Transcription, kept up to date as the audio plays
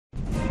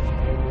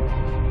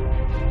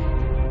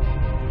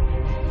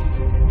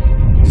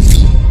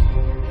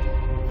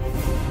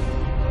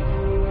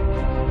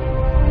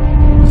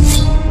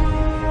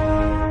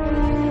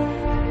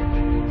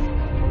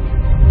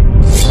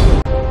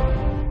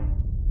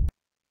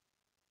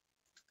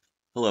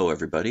Hello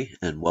everybody,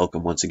 and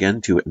welcome once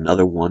again to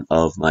another one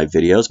of my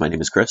videos. My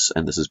name is Chris,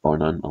 and this is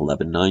Born on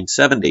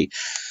 11970.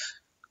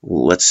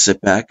 Let's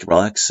sit back,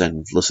 relax,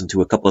 and listen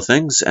to a couple of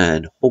things,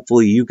 and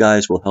hopefully you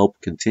guys will help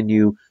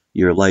continue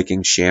your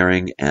liking,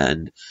 sharing,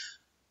 and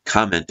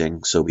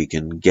commenting so we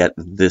can get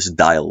this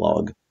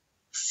dialogue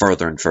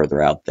further and further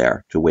out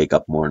there to wake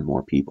up more and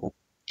more people.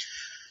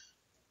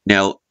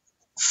 Now,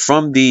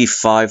 from the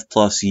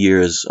 5+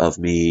 years of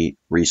me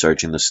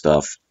researching this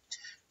stuff,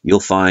 you'll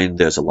find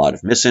there's a lot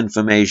of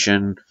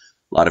misinformation,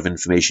 a lot of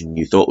information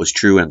you thought was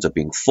true ends up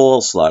being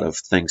false, a lot of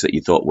things that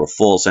you thought were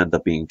false end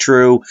up being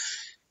true.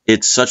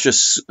 It's such a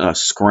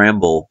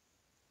scramble.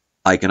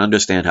 I can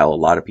understand how a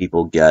lot of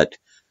people get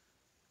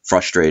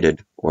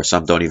frustrated, or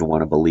some don't even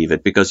want to believe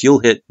it, because you'll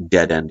hit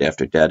dead end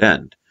after dead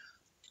end.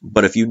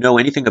 But if you know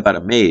anything about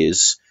a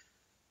maze,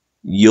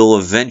 you'll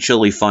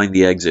eventually find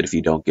the exit if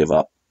you don't give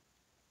up.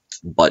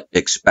 But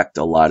expect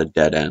a lot of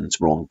dead ends,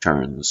 wrong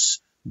turns,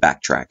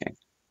 backtracking.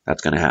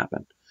 That's going to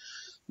happen.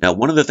 Now,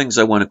 one of the things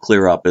I want to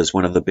clear up is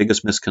one of the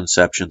biggest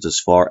misconceptions as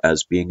far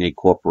as being a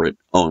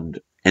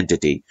corporate-owned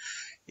entity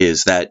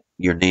is that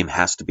your name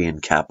has to be in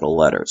capital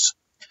letters.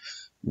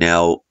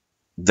 Now,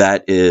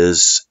 that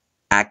is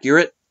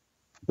accurate,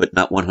 but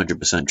not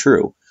 100%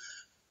 true.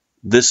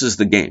 This is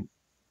the game.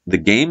 The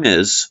game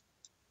is,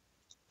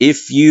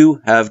 if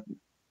you have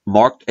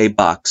marked a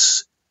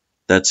box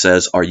that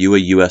says, "Are you a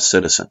U.S.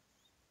 citizen?"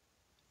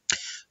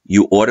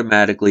 you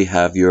automatically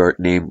have your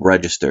name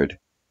registered.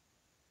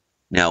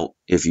 Now,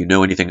 if you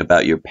know anything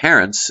about your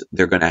parents,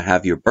 they're going to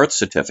have your birth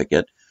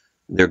certificate.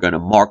 They're going to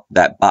mark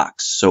that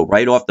box. So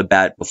right off the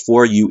bat,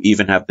 before you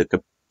even have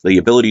the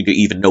ability to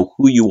even know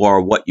who you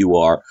are, what you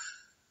are,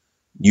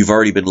 you've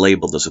already been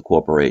labeled as a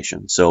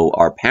corporation. So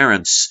our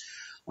parents,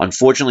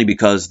 unfortunately,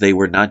 because they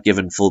were not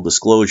given full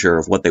disclosure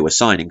of what they were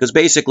signing, because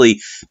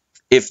basically,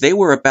 if they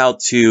were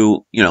about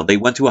to, they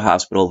went to a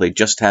hospital, they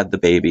just had the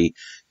baby,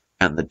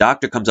 and the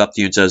doctor comes up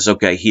to you and says,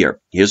 "Okay,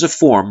 here's a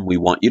form we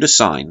want you to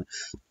sign.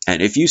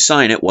 And if you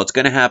sign it, what's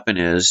going to happen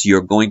is you're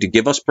going to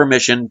give us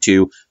permission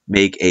to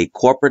make a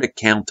corporate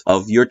account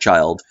of your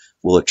child.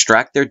 We'll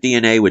extract their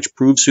DNA, which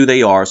proves who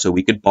they are, so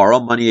we could borrow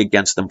money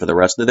against them for the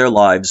rest of their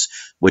lives,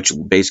 which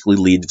basically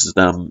leaves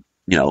them,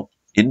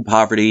 in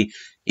poverty,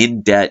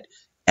 in debt,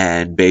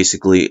 and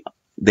basically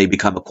they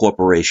become a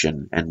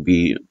corporation and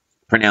be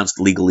pronounced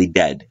legally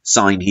dead.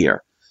 Sign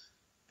here."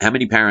 How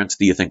many parents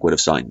do you think would have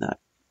signed that?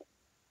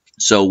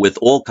 So with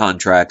all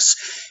contracts,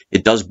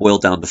 it does boil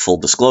down to full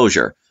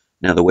disclosure.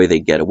 Now, the way they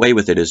get away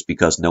with it is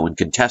because no one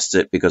contests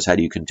it, because how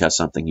do you contest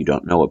something you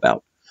don't know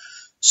about?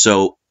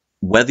 So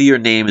whether your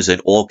name is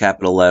in all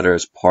capital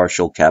letters,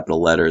 partial capital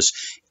letters,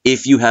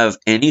 if you have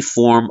any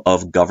form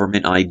of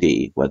government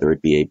ID, whether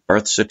it be a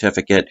birth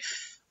certificate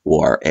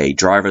or a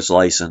driver's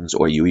license,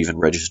 or you even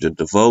registered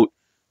to vote,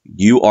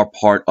 you are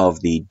part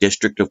of the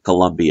District of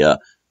Columbia,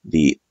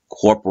 the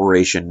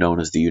corporation known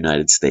as the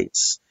United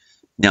States.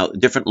 Now,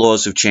 different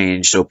laws have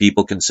changed, so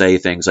people can say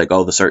things like,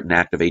 "Oh, the certain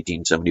act of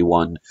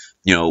 1871,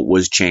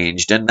 was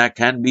changed," and that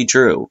can be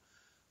true.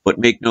 But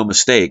make no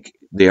mistake,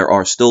 there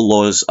are still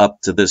laws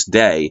up to this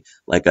day,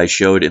 like I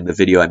showed in the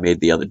video I made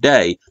the other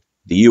day,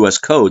 the U.S.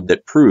 Code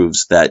that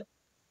proves that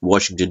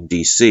Washington,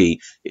 D.C.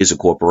 is a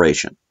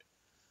corporation.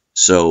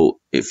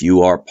 So if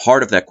you are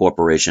part of that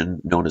corporation,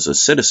 known as a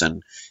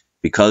citizen,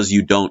 because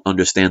you don't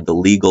understand the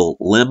legal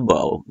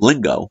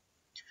lingo,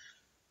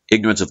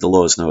 ignorance of the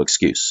law is no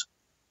excuse.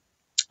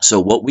 So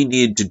what we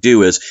need to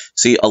do is,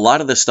 see, a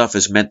lot of this stuff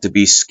is meant to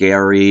be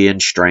scary and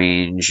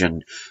strange,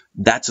 and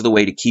that's the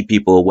way to keep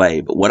people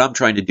away. But what I'm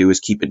trying to do is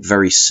keep it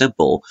very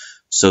simple,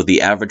 so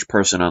the average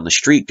person on the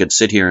street could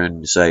sit here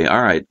and say,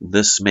 "All right,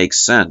 this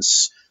makes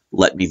sense.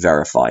 Let me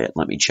verify it.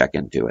 Let me check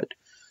into it."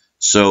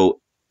 So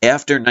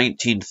after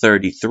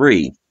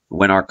 1933,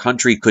 when our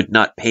country could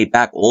not pay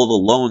back all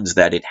the loans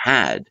that it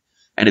had,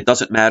 and it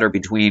doesn't matter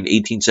between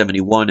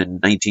 1871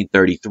 and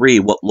 1933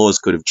 what laws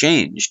could have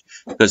changed,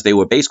 because they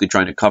were basically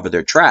trying to cover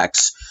their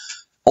tracks.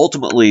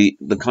 Ultimately,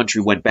 the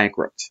country went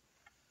bankrupt.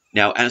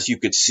 Now, as you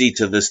could see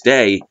to this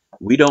day,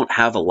 we don't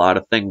have a lot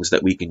of things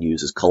that we can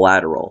use as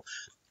collateral.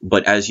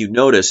 But as you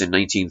notice, in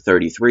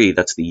 1933,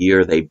 that's the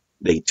year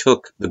they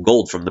took the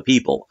gold from the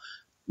people.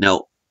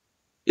 Now,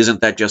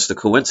 isn't that just a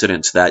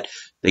coincidence that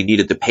they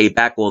needed to pay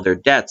back all their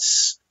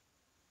debts?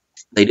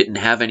 They didn't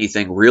have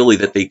anything really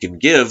that they can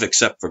give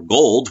except for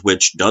gold,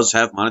 which does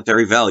have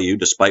monetary value,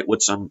 despite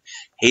what some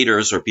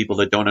haters or people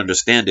that don't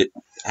understand it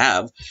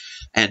have.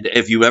 And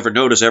if you ever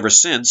notice, ever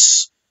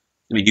since,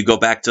 you go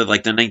back to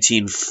like the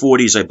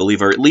 1940s, I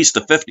believe, or at least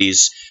the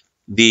 50s,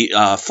 the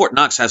Fort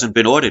Knox hasn't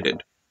been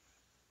audited,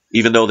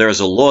 even though there is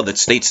a law that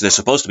states they're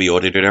supposed to be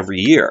audited every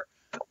year.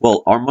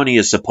 Well, our money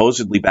is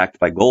supposedly backed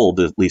by gold,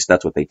 at least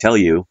that's what they tell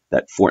you,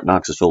 that Fort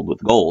Knox is filled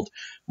with gold.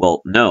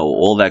 Well, no,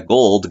 all that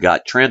gold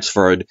got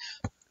transferred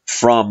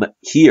from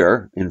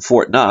here in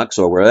Fort Knox,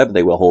 or wherever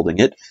they were holding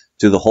it,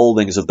 to the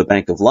holdings of the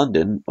Bank of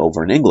London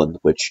over in England,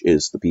 which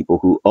is the people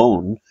who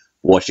own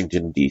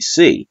Washington,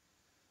 D.C.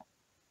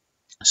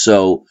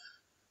 So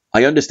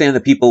I understand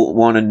that people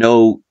want to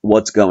know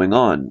what's going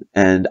on,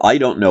 and I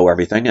don't know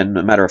everything. And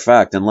a matter of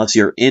fact, unless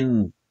you're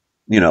in,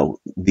 the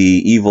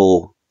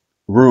evil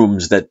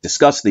rooms that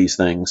discuss these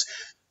things,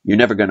 you're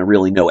never going to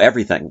really know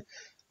everything.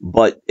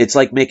 But it's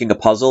like making a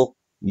puzzle.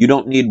 You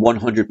don't need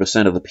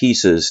 100% of the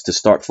pieces to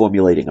start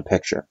formulating a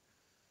picture.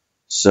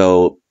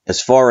 So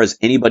as far as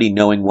anybody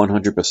knowing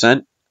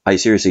 100%, I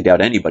seriously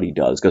doubt anybody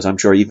does, because I'm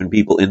sure even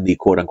people in the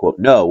quote-unquote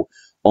know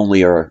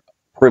only are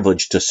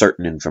privileged to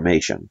certain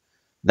information.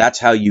 That's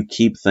how you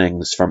keep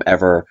things from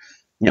ever,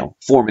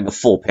 forming a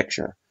full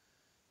picture.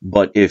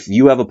 But if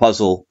you have a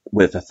puzzle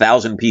with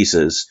 1,000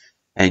 pieces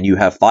and you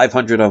have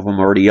 500 of them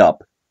already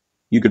up,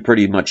 you could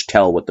pretty much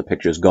tell what the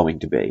picture is going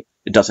to be.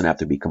 It doesn't have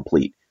to be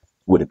complete.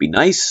 Would it be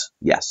nice?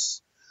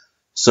 Yes.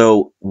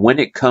 So when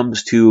it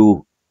comes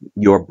to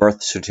your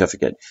birth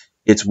certificate,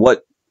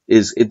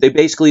 they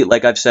basically,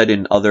 like I've said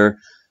in other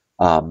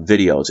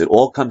videos, it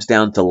all comes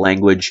down to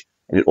language,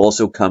 and it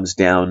also comes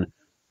down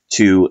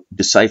to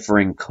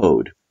deciphering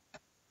code.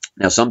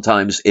 Now,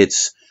 sometimes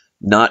it's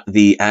not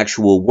the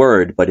actual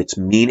word, but its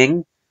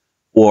meaning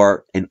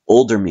or an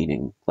older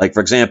meaning. Like,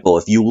 for example,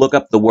 if you look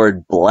up the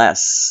word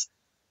bless,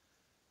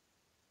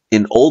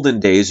 in olden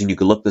days, and you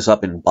can look this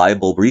up in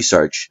Bible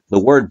research, the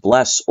word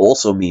bless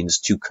also means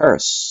to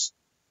curse.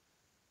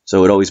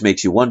 So it always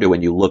makes you wonder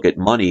when you look at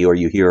money or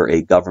you hear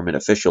a government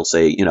official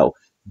say,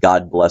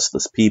 God bless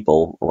this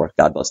people, or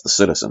God bless the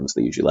citizens,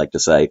 they usually like to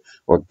say,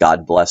 or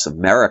God bless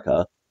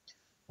America.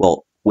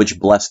 Well, which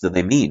bless do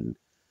they mean?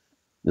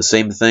 The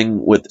same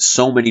thing with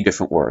so many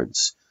different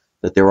words,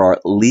 that there are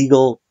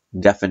legal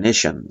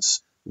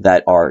definitions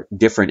that are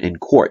different in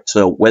court.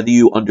 So whether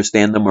you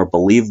understand them or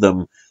believe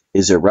them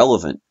is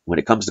irrelevant. When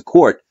it comes to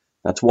court,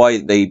 that's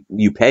why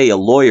you pay a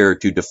lawyer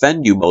to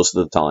defend you most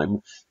of the time.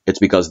 It's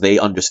because they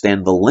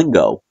understand the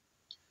lingo.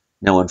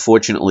 Now,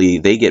 unfortunately,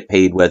 they get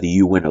paid whether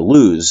you win or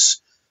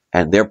lose,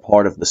 and they're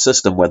part of the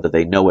system whether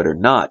they know it or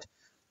not.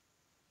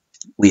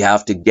 We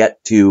have to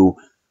get to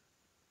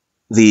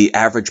the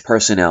average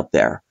person out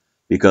there,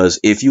 because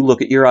if you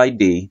look at your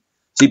ID,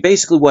 see,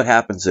 basically what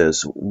happens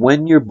is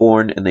when you're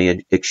born and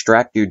they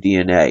extract your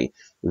DNA,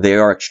 they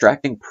are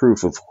extracting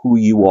proof of who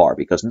you are,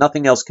 because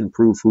nothing else can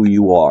prove who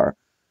you are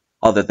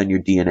other than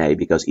your DNA,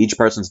 because each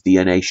person's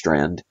DNA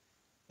strand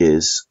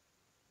is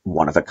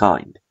one of a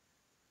kind,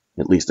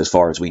 at least as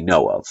far as we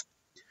know of.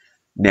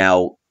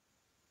 Now,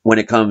 when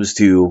it comes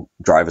to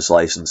driver's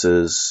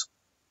licenses,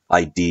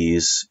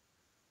 IDs,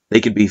 they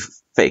could be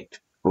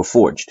faked or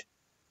forged.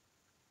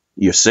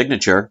 Your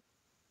signature,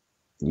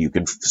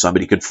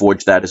 somebody could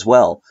forge that as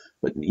well,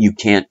 but you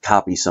can't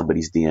copy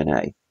somebody's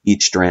DNA.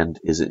 Each strand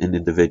is an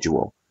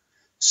individual.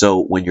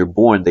 So when you're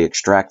born, they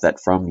extract that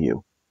from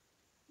you.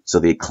 So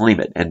they claim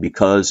it. And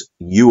because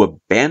you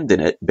abandon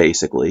it,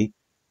 basically,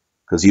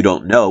 because you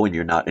don't know and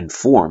you're not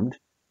informed,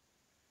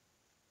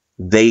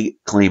 they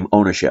claim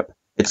ownership.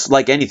 It's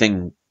like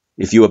anything.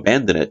 If you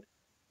abandon it,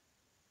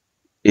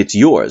 it's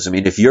yours. I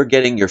mean, if you're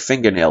getting your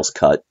fingernails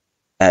cut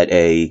at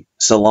a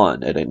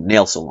salon, at a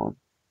nail salon,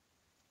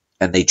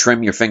 and they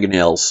trim your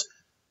fingernails,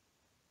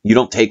 you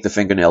don't take the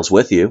fingernails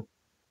with you.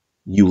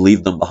 You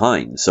leave them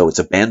behind. So it's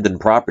abandoned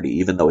property,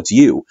 even though it's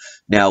you.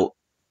 Now,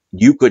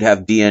 you could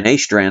have DNA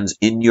strands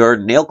in your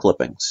nail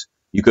clippings.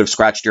 You could have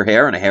scratched your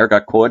hair and a hair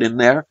got caught in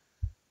there.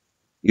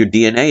 Your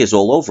DNA is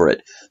all over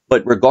it.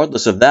 But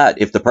regardless of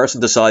that, if the person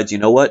decides, you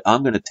know what,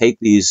 I'm going to take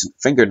these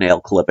fingernail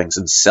clippings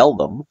and sell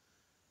them,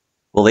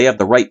 well, they have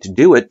the right to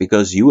do it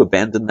because you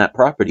abandoned that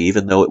property,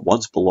 even though it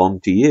once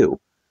belonged to you.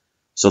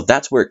 So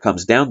that's where it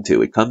comes down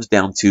to. It comes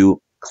down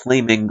to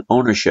claiming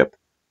ownership.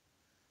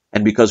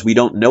 And because we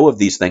don't know of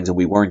these things and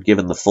we weren't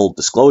given the full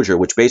disclosure,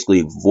 which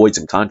basically voids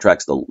and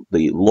contracts the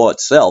law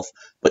itself,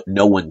 but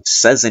no one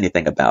says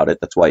anything about it,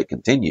 that's why it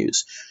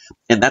continues.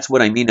 And that's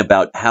what I mean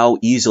about how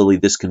easily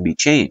this can be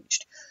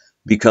changed.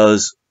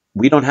 Because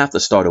we don't have to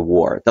start a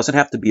war. It doesn't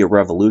have to be a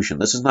revolution.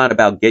 This is not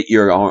about get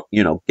your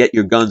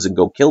guns and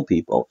go kill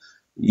people.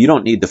 You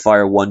don't need to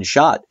fire one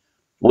shot.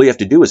 All you have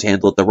to do is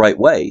handle it the right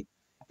way.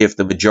 If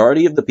the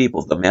majority of the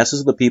people, the masses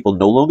of the people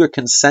no longer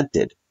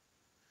consented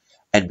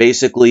and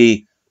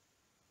basically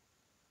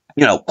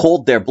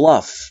called their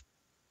bluff,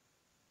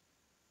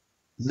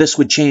 this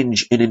would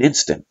change in an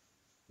instant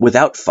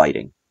without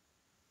fighting,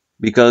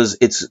 because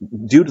it's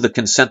due to the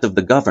consent of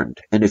the governed.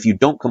 And if you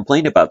don't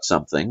complain about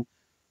something,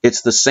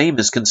 it's the same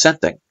as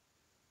consenting.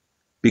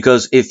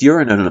 Because if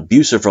you're in an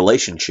abusive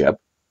relationship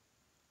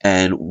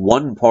and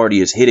one party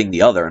is hitting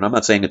the other, and I'm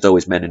not saying it's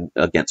always men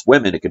against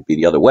women, it could be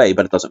the other way,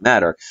 but it doesn't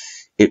matter.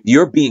 If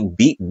you're being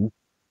beaten,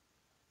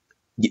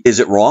 is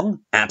it wrong?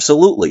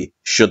 Absolutely.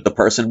 Should the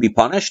person be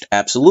punished?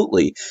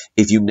 Absolutely.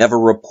 If you never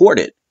report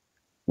it,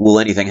 will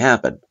anything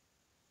happen?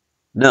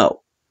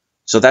 No.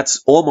 So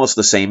that's almost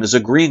the same as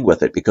agreeing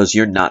with it, because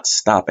you're not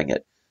stopping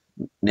it.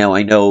 Now,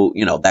 I know,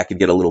 that could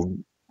get a little,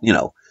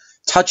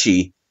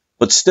 touchy,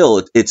 but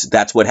still,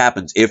 that's what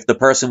happens. If the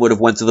person would have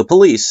went to the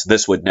police,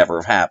 this would never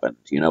have happened.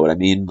 You know what I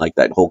mean? Like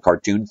that whole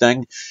cartoon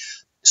thing.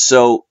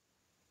 So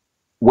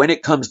when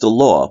it comes to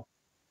law,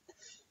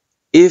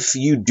 if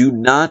you do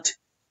not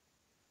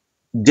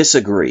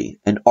disagree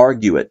and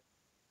argue it,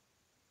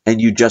 and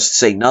you just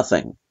say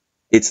nothing.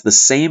 It's the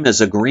same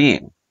as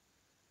agreeing.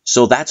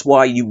 So that's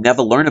why you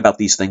never learn about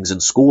these things in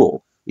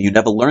school. You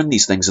never learn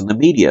these things in the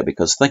media,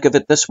 because think of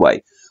it this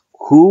way.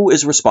 Who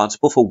is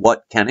responsible for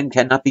what can and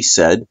cannot be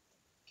said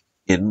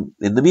in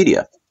the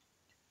media?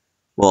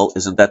 Well,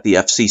 isn't that the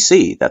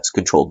FCC? That's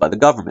controlled by the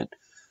government.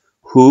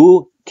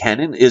 Who can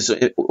and is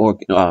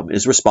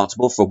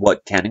responsible for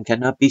what can and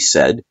cannot be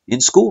said in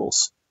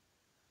schools?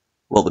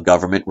 Well, the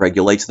government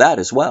regulates that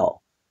as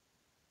well.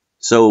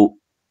 So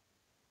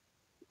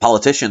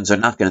politicians are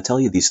not going to tell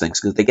you these things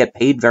because they get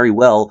paid very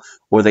well,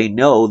 or they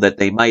know that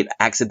they might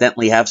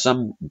accidentally have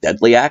some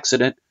deadly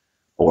accident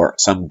or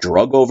some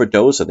drug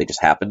overdose, or they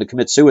just happen to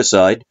commit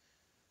suicide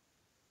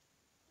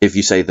if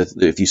you say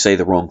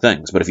the wrong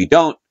things. But if you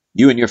don't,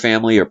 you and your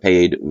family are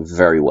paid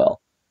very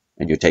well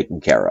and you're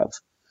taken care of.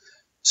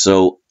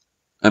 So,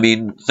 I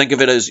mean, think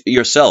of it as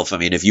yourself. I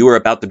mean, if you were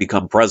about to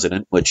become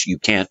president, which you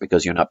can't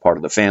because you're not part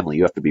of the family,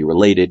 you have to be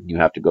related, and you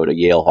have to go to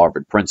Yale,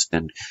 Harvard,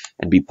 Princeton,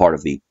 and be part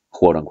of the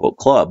quote-unquote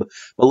club.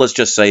 But let's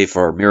just say,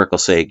 for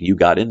miracle's sake, you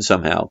got in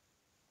somehow.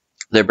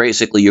 You're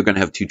going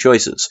to have two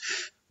choices.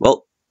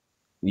 Well,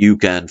 you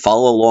can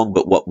follow along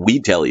but what we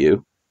tell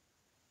you,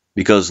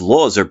 because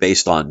laws are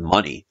based on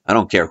money. I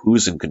don't care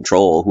who's in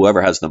control.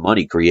 Whoever has the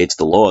money creates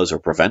the laws or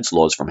prevents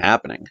laws from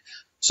happening.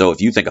 So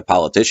if you think a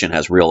politician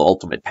has real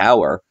ultimate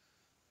power,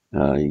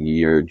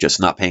 you're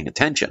just not paying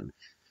attention.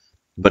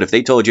 But if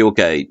they told you,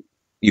 okay,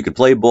 you can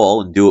play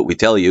ball and do what we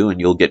tell you, and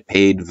you'll get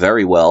paid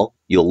very well,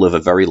 you'll live a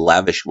very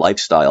lavish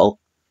lifestyle,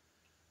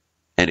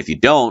 and if you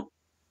don't,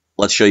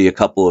 let's show you a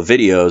couple of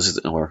videos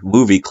or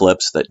movie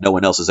clips that no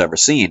one else has ever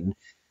seen.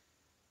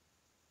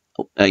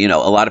 A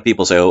lot of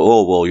people say,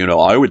 oh, well,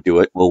 I would do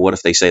it. Well, what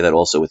if they say that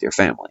also with your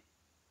family?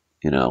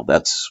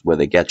 That's where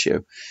they get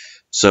you.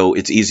 So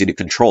it's easy to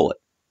control it.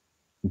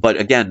 But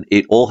again,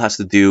 it all has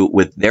to do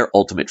with their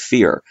ultimate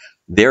fear.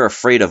 They're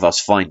afraid of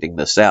us finding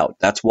this out.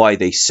 That's why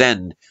they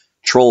send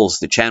trolls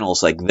to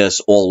channels like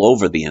this all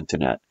over the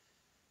internet,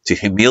 to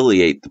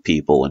humiliate the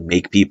people and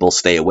make people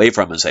stay away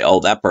from it and say, oh,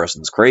 that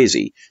person's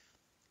crazy.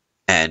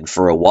 And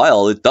for a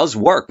while, it does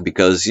work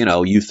because,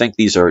 you think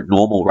these are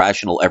normal,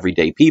 rational,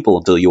 everyday people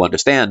until you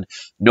understand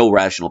no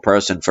rational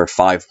person for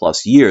 5+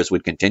 years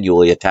would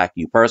continually attack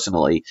you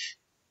personally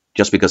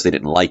just because they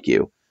didn't like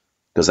you.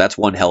 Because that's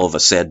one hell of a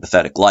sad,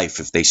 pathetic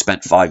life if they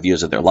spent 5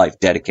 years of their life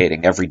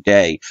dedicating every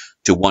day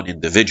to one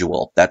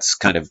individual. That's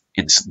kind of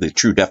the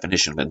true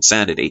definition of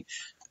insanity.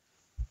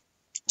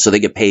 So they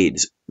get paid.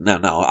 Now,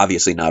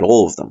 obviously not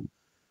all of them,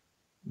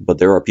 but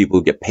there are people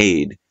who get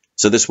paid.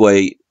 So this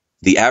way,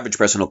 the average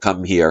person will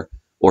come here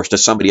or to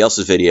somebody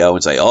else's video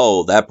and say,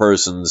 oh, that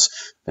person's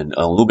an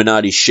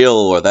Illuminati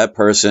shill, or that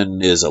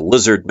person is a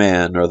lizard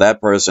man, or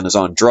that person is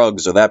on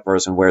drugs, or that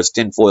person wears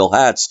tinfoil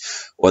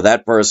hats, or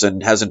that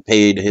person hasn't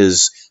paid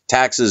his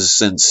taxes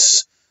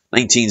since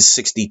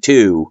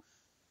 1962,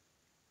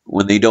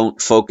 when they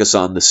don't focus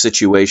on the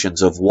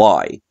situations of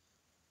why.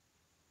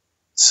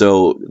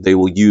 So they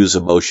will use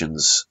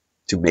emotions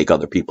to make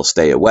other people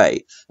stay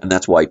away. And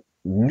that's why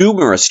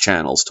numerous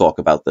channels talk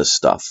about this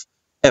stuff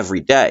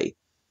every day.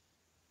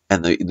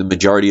 And the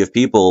majority of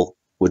people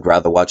would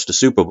rather watch the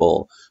Super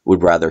Bowl,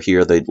 would rather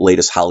hear the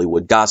latest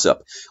Hollywood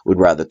gossip, would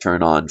rather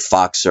turn on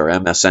Fox or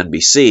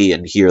MSNBC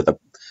and hear the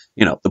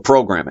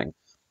programming.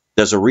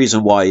 There's a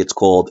reason why it's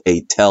called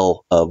a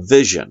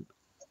television,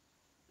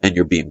 and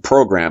you're being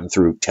programmed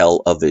through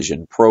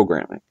television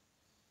programming.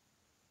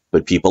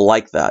 But people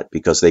like that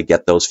because they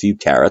get those few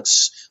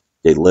carrots.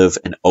 They live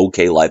an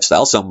okay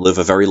lifestyle. Some live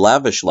a very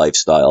lavish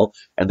lifestyle,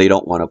 and they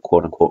don't want to,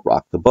 quote unquote,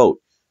 rock the boat.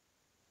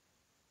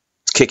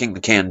 It's kicking the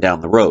can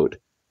down the road.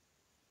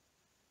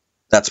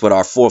 That's what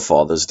our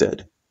forefathers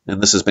did.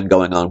 And this has been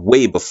going on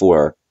way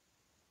before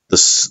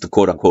the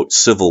quote unquote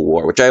Civil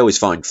War, which I always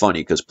find funny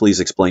because please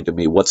explain to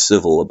me what's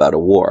civil about a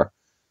war.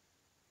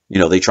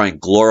 They try and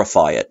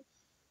glorify it.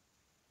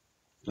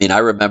 I mean, I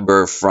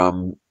remember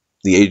from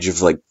the age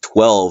of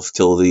 12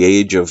 till the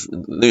age of,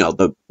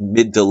 the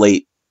mid to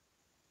late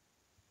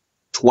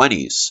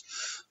 20s,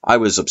 I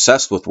was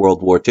obsessed with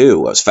World War II. I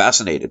was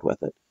fascinated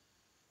with it.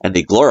 And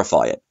they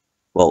glorify it.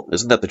 Well,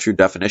 isn't that the true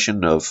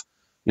definition of,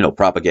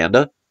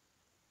 propaganda?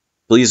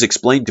 Please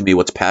explain to me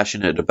what's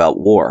passionate about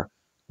war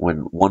when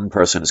one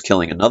person is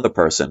killing another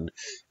person,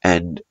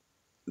 and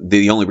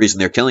the only reason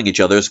they're killing each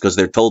other is because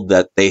they're told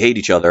that they hate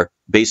each other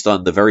based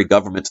on the very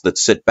governments that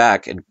sit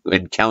back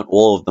and count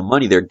all of the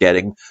money they're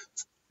getting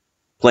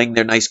playing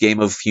their nice game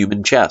of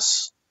human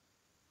chess.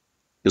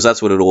 Because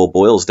that's what it all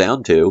boils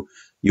down to.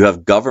 You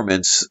have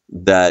governments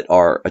that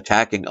are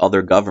attacking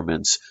other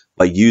governments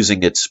by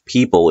using its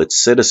people,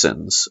 its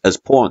citizens, as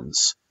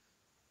pawns,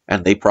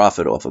 and they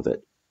profit off of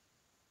it.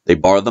 They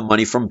borrow the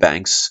money from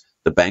banks.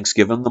 The banks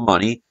give them the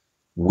money.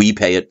 We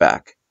pay it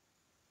back.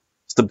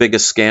 It's the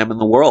biggest scam in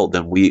the world,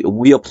 and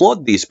we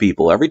applaud these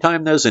people. Every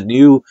time there's a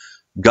new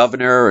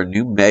governor, a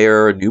new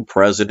mayor, a new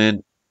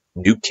president,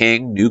 new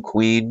king, new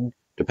queen,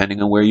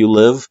 depending on where you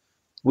live,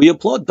 we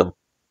applaud them.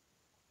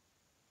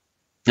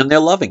 And they're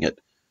loving it.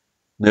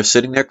 They're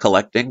sitting there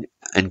collecting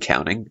and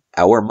counting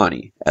our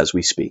money as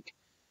we speak.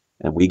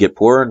 And we get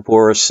poorer and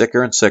poorer,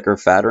 sicker and sicker,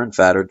 fatter and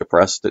fatter,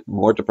 depressed and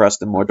more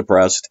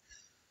depressed.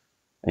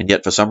 And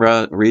yet for some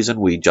reason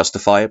we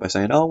justify it by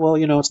saying, oh, well,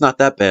 it's not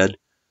that bad.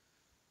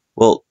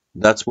 Well,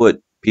 that's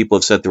what people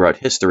have said throughout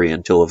history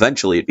until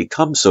eventually it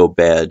becomes so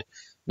bad,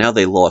 now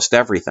they lost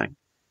everything.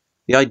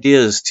 The idea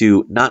is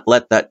to not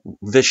let that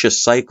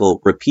vicious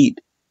cycle repeat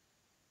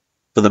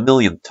for the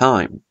millionth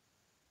time.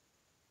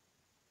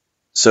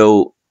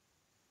 So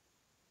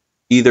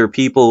either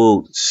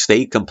people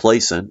stay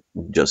complacent,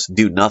 just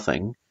do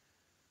nothing,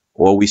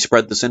 or we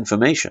spread this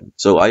information.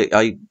 So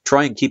I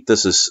try and keep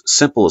this as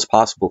simple as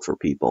possible for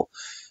people.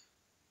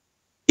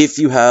 If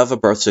you have a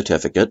birth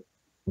certificate,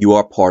 you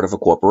are part of a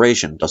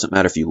corporation. Doesn't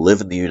matter if you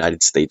live in the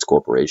United States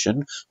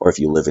corporation, or if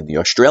you live in the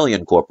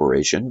Australian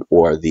corporation,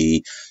 or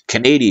the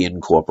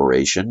Canadian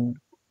corporation,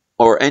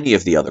 or any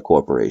of the other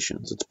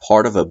corporations. It's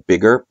part of a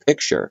bigger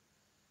picture.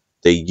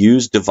 They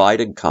use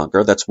divide and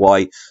conquer. That's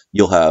why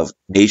you'll have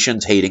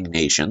nations hating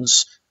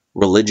nations,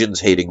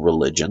 religions hating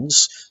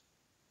religions,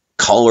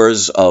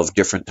 colors of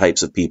different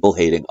types of people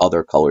hating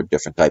other colored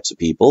different types of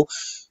people,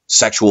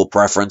 sexual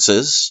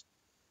preferences,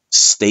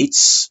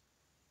 states,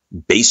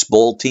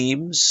 baseball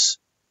teams.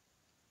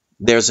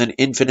 There's an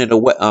infinite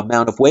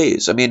amount of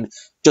ways. I mean,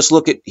 just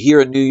look at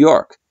here in New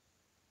York.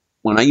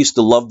 When I used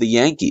to love the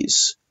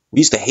Yankees, we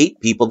used to hate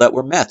people that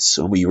were Mets,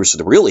 and we used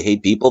to really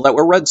hate people that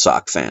were Red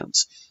Sox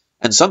fans.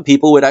 And some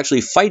people would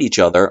actually fight each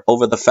other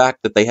over the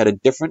fact that they had a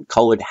different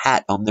colored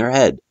hat on their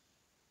head.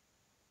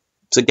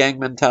 It's a gang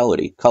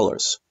mentality,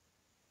 colors.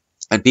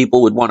 And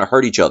people would want to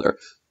hurt each other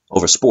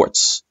over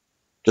sports.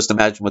 Just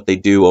imagine what they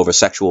do over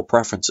sexual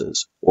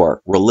preferences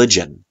or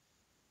religion.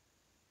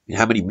 And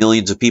how many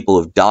millions of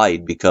people have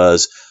died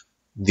because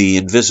the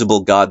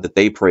invisible God that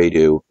they pray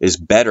to is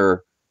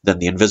better than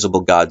the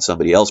invisible God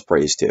somebody else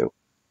prays to.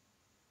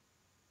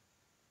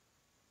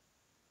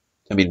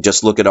 I mean,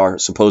 just look at our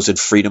supposed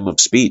freedom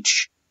of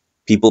speech.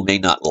 People may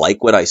not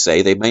like what I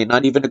say. They may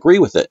not even agree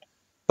with it.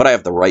 But I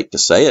have the right to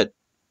say it.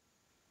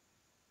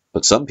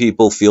 But some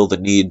people feel the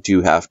need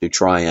to have to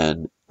try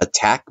and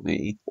attack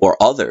me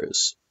or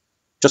others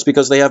just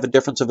because they have a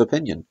difference of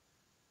opinion.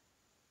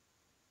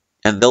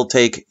 And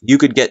you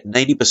could get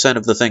 90%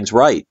 of the things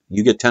right.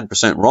 You get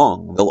 10%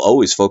 wrong. They'll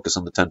always focus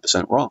on the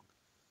 10% wrong.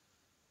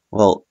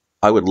 Well,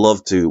 I would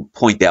love to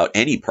point out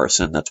any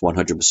person that's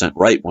 100%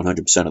 right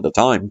 100% of the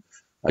time.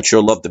 I'd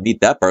sure love to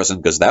meet that person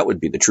because that would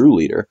be the true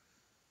leader.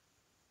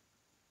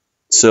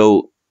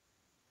 So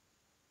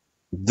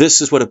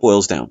this is what it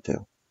boils down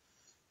to.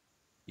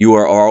 You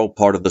are all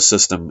part of the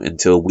system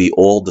until we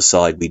all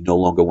decide we no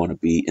longer want to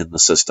be in the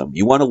system.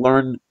 You want to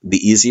learn the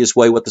easiest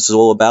way what this is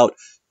all about?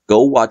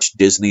 Go watch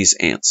Disney's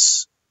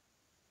Ants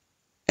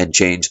and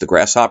change the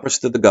grasshoppers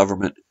to the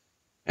government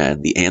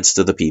and the ants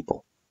to the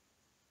people.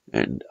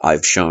 And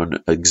I've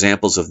shown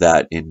examples of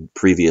that in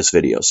previous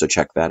videos, so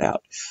check that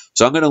out.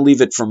 So I'm going to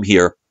leave it from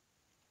here.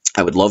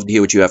 I would love to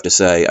hear what you have to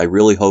say. I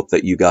really hope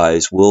that you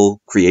guys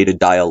will create a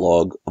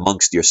dialogue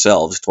amongst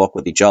yourselves, talk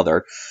with each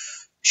other.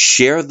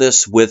 Share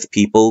this with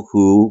people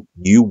who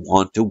you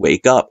want to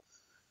wake up.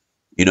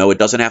 It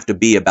doesn't have to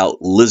be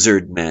about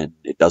lizard men.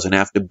 It doesn't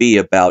have to be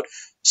about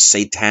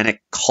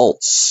satanic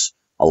cults.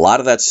 A lot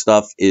of that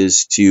stuff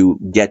is to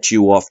get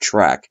you off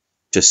track,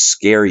 to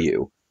scare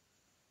you.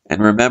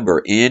 And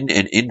remember, in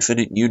an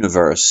infinite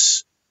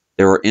universe,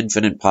 there are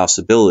infinite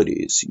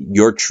possibilities.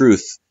 Your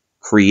truth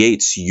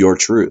creates your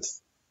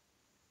truth.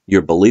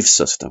 Your belief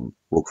system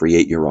will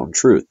create your own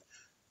truth.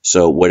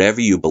 So whatever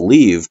you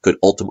believe could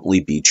ultimately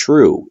be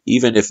true,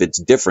 even if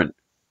it's different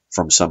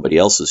from somebody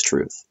else's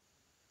truth.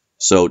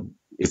 So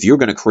if you're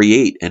going to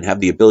create and have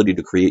the ability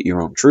to create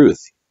your own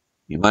truth,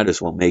 you might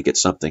as well make it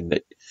something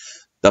that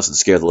doesn't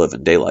scare the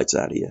living daylights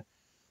out of you.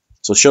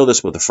 So show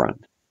this with a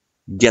friend.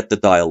 Get the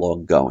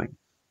dialogue going.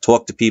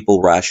 Talk to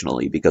people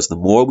rationally, because the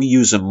more we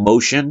use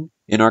emotion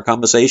in our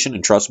conversation,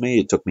 and trust me,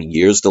 it took me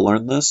years to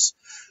learn this,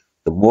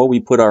 the more we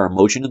put our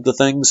emotion into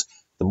things,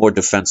 the more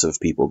defensive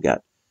people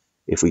get.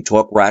 If we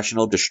talk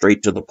rational, just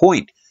straight to the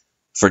point,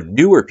 for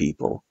newer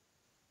people,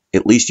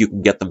 at least you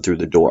can get them through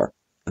the door.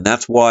 And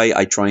that's why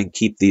I try and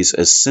keep these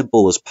as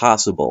simple as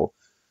possible,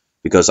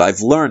 because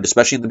I've learned,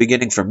 especially in the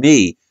beginning for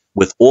me,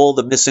 with all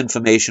the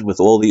misinformation, with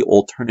all the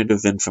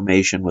alternative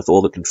information, with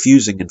all the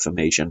confusing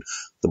information,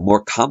 the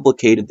more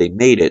complicated they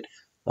made it,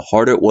 the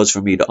harder it was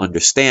for me to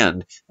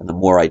understand, and the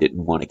more I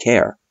didn't want to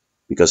care.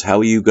 Because how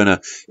are you going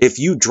to, if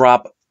you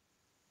drop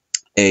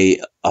a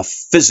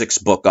physics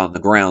book on the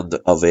ground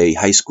of a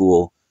high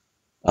school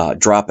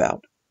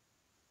dropout,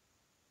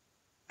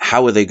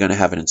 how are they going to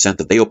have an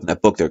incentive? They open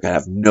that book, they're going to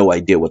have no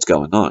idea what's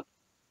going on.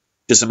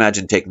 Just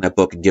imagine taking that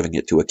book and giving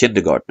it to a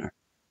kindergartner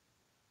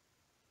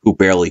who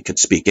barely could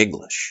speak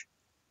English.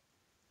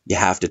 You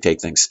have to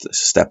take things a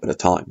step at a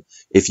time.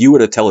 If you were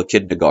to tell a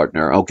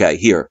kindergartner, okay,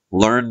 here,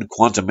 learn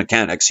quantum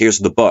mechanics, here's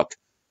the book,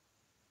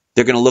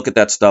 they're going to look at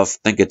that stuff,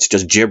 think it's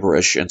just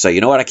gibberish, and say,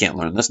 you know what, I can't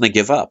learn this, and they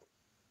give up.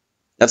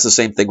 That's the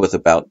same thing with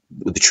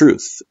the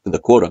truth, the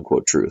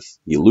quote-unquote truth,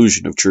 the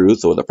illusion of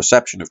truth, or the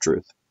perception of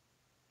truth.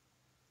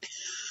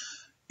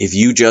 if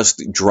you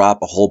just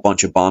drop a whole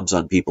bunch of bombs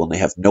on people and they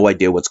have no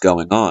idea what's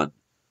going on,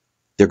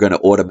 they're going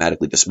to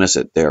automatically dismiss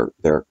it.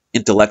 Their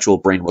intellectual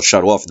brain will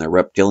shut off, and their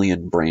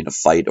reptilian brain of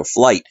fight or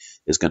flight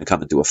is going to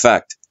come into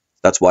effect.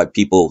 That's why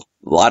people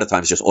a lot of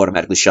times just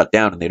automatically shut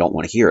down and they don't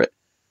want to hear it,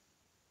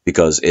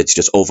 because it's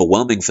just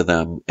overwhelming for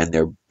them, and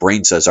their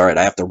brain says, all right,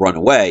 I have to run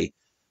away.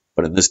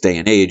 But in this day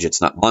and age,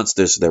 it's not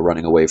monsters they're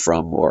running away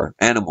from or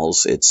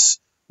animals, it's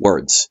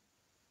words.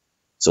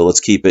 So let's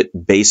keep it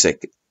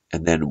basic.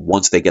 And then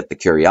once they get the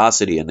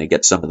curiosity and they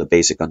get some of the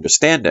basic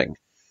understanding,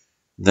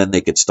 then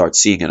they could start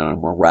seeing it on a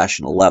more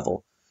rational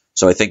level.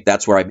 So I think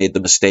that's where I made the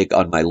mistake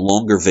on my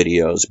longer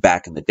videos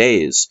back in the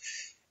days,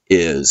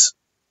 is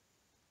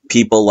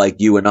people like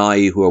you and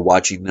I who are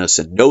watching this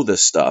and know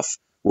this stuff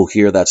will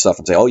hear that stuff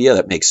and say, oh yeah,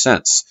 that makes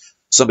sense.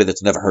 Somebody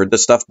that's never heard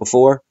this stuff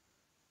before,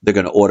 they're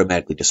going to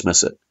automatically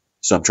dismiss it.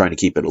 So I'm trying to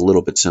keep it a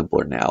little bit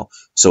simpler now.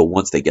 So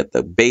once they get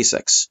the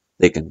basics,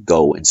 they can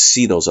go and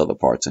see those other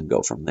parts and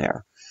go from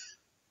there.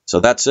 So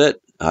that's it.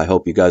 I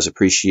hope you guys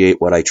appreciate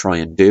what I try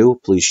and do.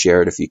 Please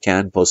share it if you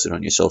can. Post it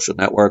on your social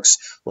networks.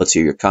 Let's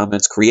hear your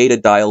comments. Create a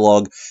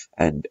dialogue,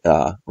 and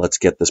let's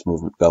get this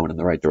movement going in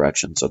the right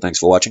direction. So thanks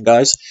for watching,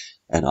 guys,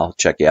 and I'll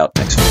check you out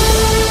next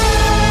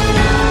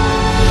video.